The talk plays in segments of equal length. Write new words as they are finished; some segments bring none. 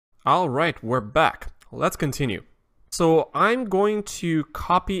All right, we're back. Let's continue. So I'm going to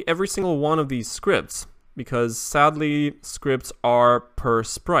copy every single one of these scripts because sadly scripts are per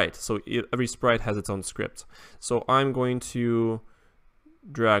sprite. So every sprite has its own script. So I'm going to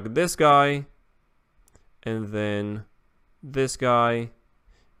drag this guy and then this guy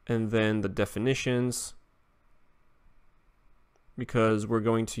and then the definitions, because we're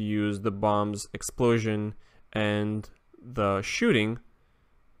going to use the bomb's explosion and the shooting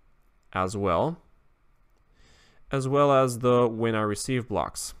as well as the when I receive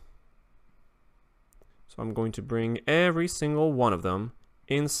blocks. So I'm going to bring every single one of them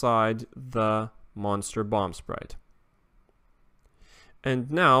inside the monster bomb sprite. And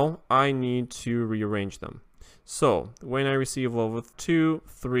now I need to rearrange them. So when I receive level 2,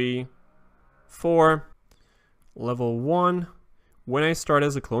 3, 4, level 1, when I start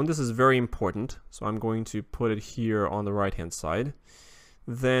as a clone, this is very important. So I'm going to put it here on the right hand side.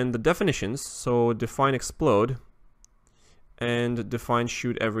 Then the definitions, so define explode and define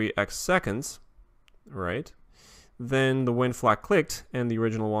shoot every X seconds, right? Then the when flag clicked, and the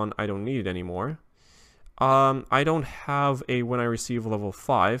original one I don't need it anymore. I don't have a when I receive level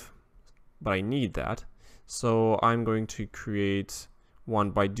 5, but I need that. So I'm going to create one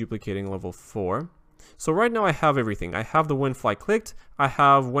by duplicating level 4. So right now I have everything. I have the when flag clicked, I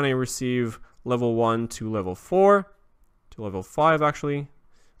have when I receive level 1 to level 4, to level 5 actually.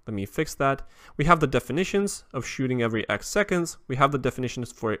 Let me fix that. We have the definitions of shooting every X seconds. We have the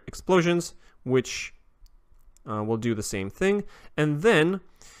definitions for explosions, which will do the same thing. And then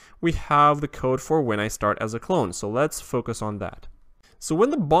we have the code for when I start as a clone. So let's focus on that. So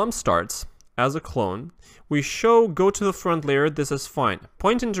when the bomb starts as a clone, we show go to the front layer. This is fine.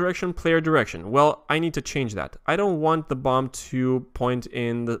 Point in direction, player direction. Well, I need to change that. I don't want the bomb to point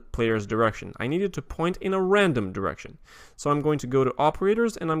in the player's direction. I need it to point in a random direction. So I'm going to go to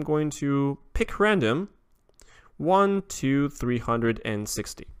operators and I'm going to pick random 1 to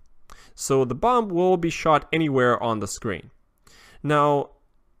 360. So the bomb will be shot anywhere on the screen. Now,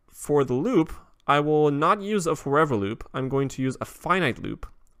 for the loop, I will not use a forever loop. I'm going to use a finite loop.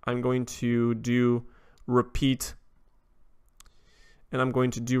 I'm going to do repeat, and I'm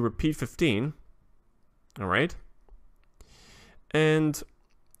going to do repeat 15. All right. And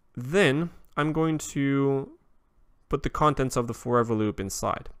then I'm going to put the contents of the forever loop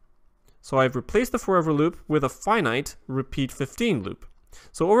inside. So I've replaced the forever loop with a finite repeat 15 loop.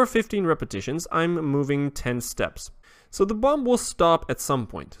 So over 15 repetitions, I'm moving 10 steps. So the bomb will stop at some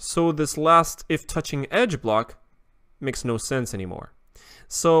point. So this last if touching edge block makes no sense anymore.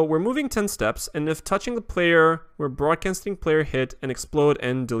 So we're moving 10 steps, and if touching the player, we're broadcasting player hit and explode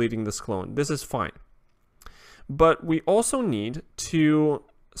and deleting this clone. This is fine. But we also need to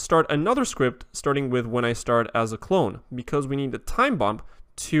start another script starting with when I start as a clone, because we need the time bomb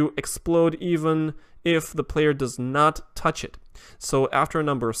to explode even if the player does not touch it. So after a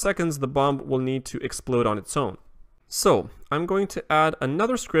number of seconds, the bomb will need to explode on its own. So I'm going to add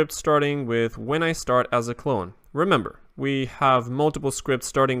another script starting with when I start as a clone. Remember, we have multiple scripts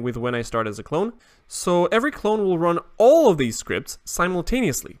starting with when I start as a clone. So every clone will run all of these scripts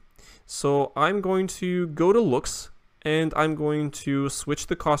simultaneously. So I'm going to go to looks and I'm going to switch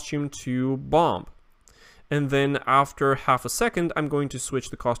the costume to bomb. And then after half a second, I'm going to switch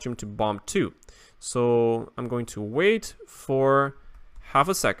the costume to bomb 2. So I'm going to wait for half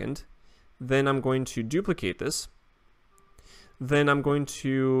a second. Then I'm going to duplicate this. Then I'm going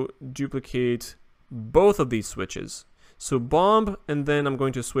to duplicate both of these switches. So bomb, and then I'm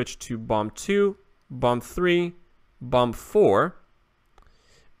going to switch to bomb 2, bomb 3, bomb 4.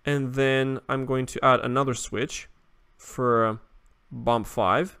 And then I'm going to add another switch for bomb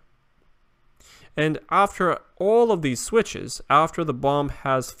 5. And after all of these switches, after the bomb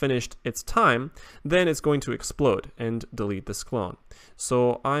has finished its time, then it's going to explode and delete this clone.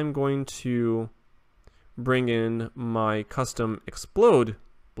 So I'm going to bring in my custom explode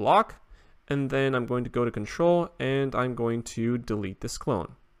block, and then I'm going to go to control and I'm going to delete this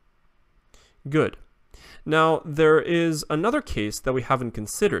clone. Good. Now there is another case that we haven't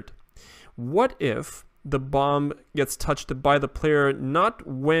considered. What if the bomb gets touched by the player not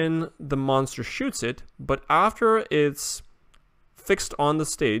when the monster shoots it, but after it's fixed on the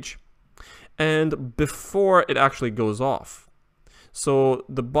stage and before it actually goes off? So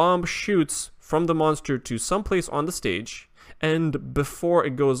the bomb shoots from the monster to someplace on the stage, and before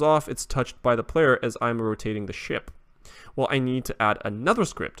it goes off, it's touched by the player as I'm rotating the ship. Well, I need to add another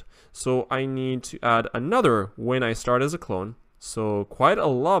script. So I need to add another when I start as a clone. So quite a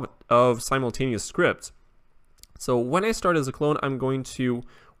lot of simultaneous scripts. So when I start as a clone, I'm going to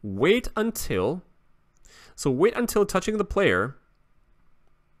wait until touching the player,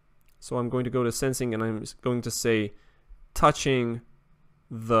 So I'm going to go to sensing and I'm going to say touching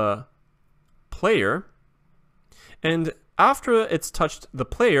the player. And after it's touched the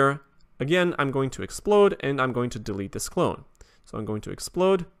player, again, I'm going to explode and I'm going to delete this clone. So I'm going to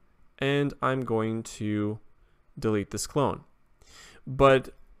explode and I'm going to delete this clone. But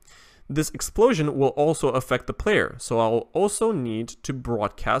this explosion will also affect the player. So I'll also need to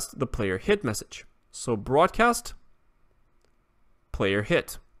broadcast the player hit message. So broadcast player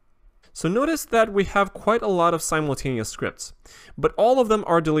hit. So notice that we have quite a lot of simultaneous scripts, but all of them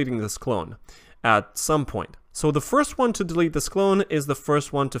are deleting this clone at some point. So the first one to delete this clone is the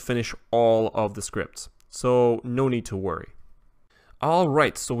first one to finish all of the scripts. So no need to worry.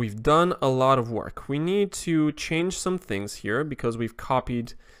 Alright, so we've done a lot of work. We need to change some things here because we've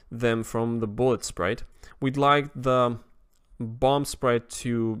copied them from the bullet sprite. We'd like the bomb sprite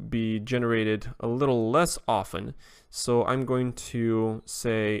to be generated a little less often. So I'm going to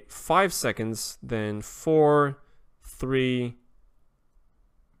say 5 seconds, then 4, 3,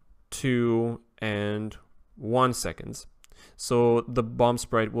 2, and 1 seconds. So the bomb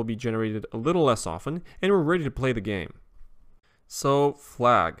sprite will be generated a little less often, and we're ready to play the game. So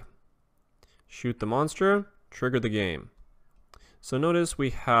flag, shoot the monster, trigger the game. So notice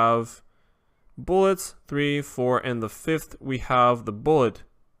we have bullets, 3, 4, and the 5th we have the bullet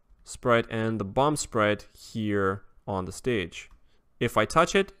sprite and the bomb sprite here on the stage. If I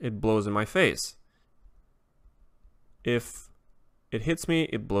touch it, it blows in my face. If it hits me,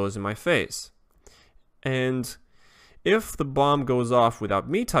 it blows in my face. And if the bomb goes off without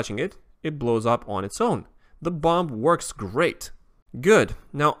me touching it, it blows up on its own. The bomb works great. Good.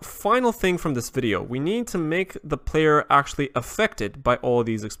 Now, final thing from this video, we need to make the player actually affected by all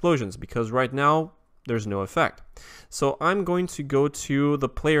these explosions, because right now there's no effect. So I'm going to go to the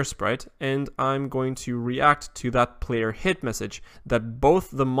player sprite and I'm going to react to that player hit message that both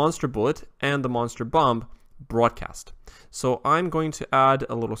the monster bullet and the monster bomb broadcast. So I'm going to add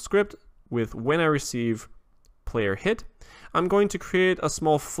a little script with when I receive player hit. I'm going to create a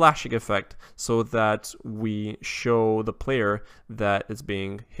small flashing effect so that we show the player that it's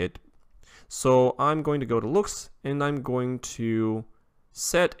being hit. So I'm going to go to looks and I'm going to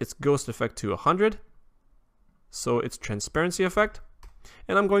set its ghost effect to 100. So its transparency effect.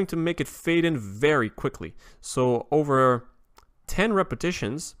 And I'm going to make it fade in very quickly. So over 10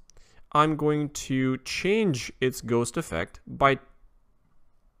 repetitions, I'm going to change its ghost effect by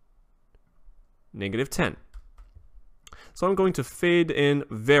 -10. So I'm going to fade in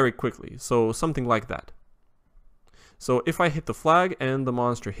very quickly, so something like that. So if I hit the flag and the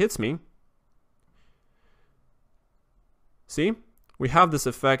monster hits me, see, we have this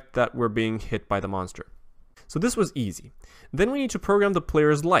effect that we're being hit by the monster. So this was easy. Then we need to program the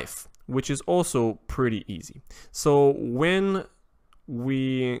player's life, which is also pretty easy. So when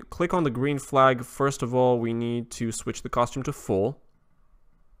we click on the green flag, first of all, we need to switch the costume to full.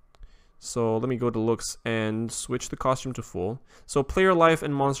 So let me go to looks and switch the costume to full. So player life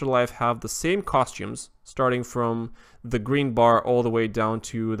and monster life have the same costumes, starting from the green bar all the way down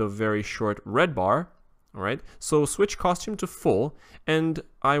to the very short red bar. All right, so switch costume to full, and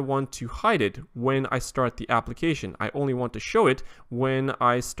I want to hide it when I start the application. I only want to show it when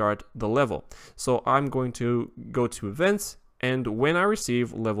I start the level. So I'm going to go to events and when I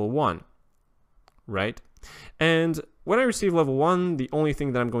receive level 1, right? And when I receive level 1, the only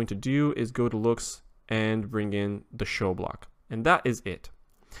thing that I'm going to do is go to looks and bring in the show block. And that is it.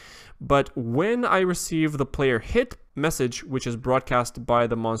 But when I receive the player hit message, which is broadcast by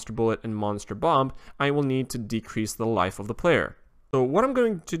the monster bullet and monster bomb, I will need to decrease the life of the player. So what I'm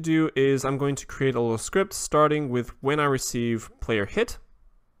going to do is I'm going to create a little script starting with when I receive player hit.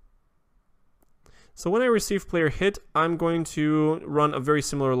 So when I receive player hit, I'm going to run a very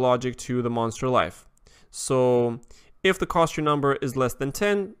similar logic to the monster life. So if the costume number is less than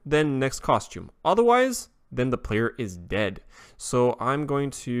 10, then next costume. Otherwise, then the player is dead. So I'm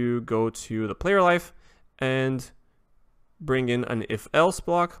going to go to the player life and bring in an if-else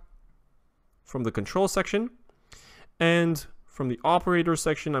block from the control section. And from the operator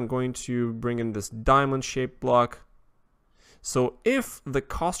section, I'm going to bring in this diamond-shaped block. So if the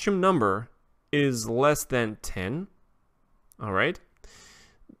costume number is less than 10, all right.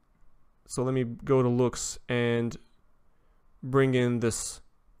 So let me go to looks and bring in this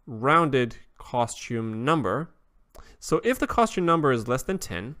rounded costume number. So if the costume number is less than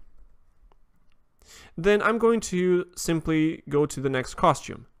 10, then I'm going to simply go to the next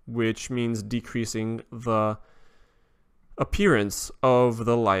costume, which means decreasing the appearance of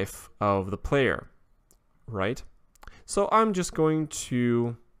the life of the player, right? So I'm just going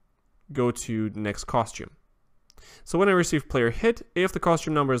to go to next costume. So when I receive player hit, if the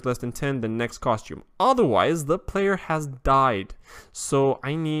costume number is less than 10, the next costume. Otherwise, the player has died. So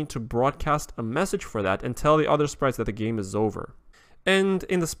I need to broadcast a message for that and tell the other sprites that the game is over. And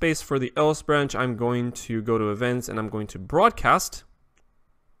in the space for the else branch, I'm going to go to events and I'm going to broadcast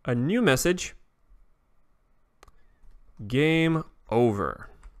a new message. Game over.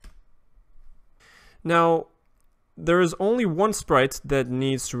 Now, there is only one sprite that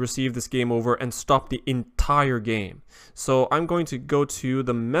needs to receive this game over and stop the entire game. So I'm going to go to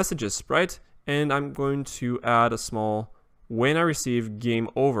the messages sprite and I'm going to add a small when I receive game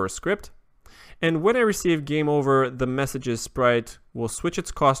over script. And when I receive game over, the messages sprite will switch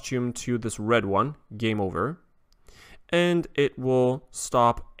its costume to this red one, game over, and it will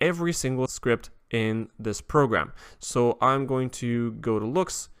stop every single script in this program. So I'm going to go to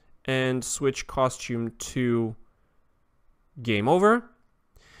looks and switch costume to game over.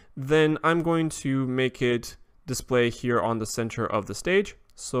 Then I'm going to make it display here on the center of the stage.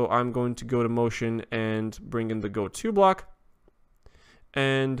 So I'm going to go to motion and bring in the go to block.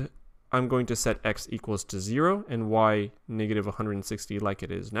 And I'm going to set x equals to 0 and y negative 160 like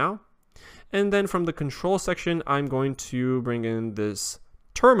it is now. And then from the control section, I'm going to bring in this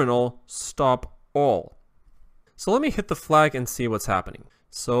terminal stop all. So let me hit the flag and see what's happening.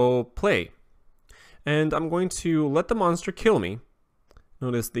 So play. And I'm going to let the monster kill me.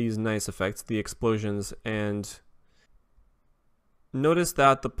 Notice these nice effects, the explosions, and notice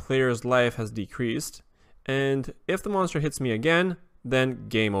that the player's life has decreased. And if the monster hits me again, then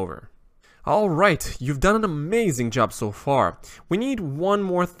game over. Alright, you've done an amazing job so far. We need one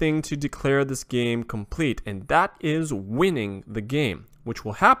more thing to declare this game complete, and that is winning the game, which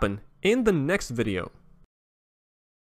will happen in the next video.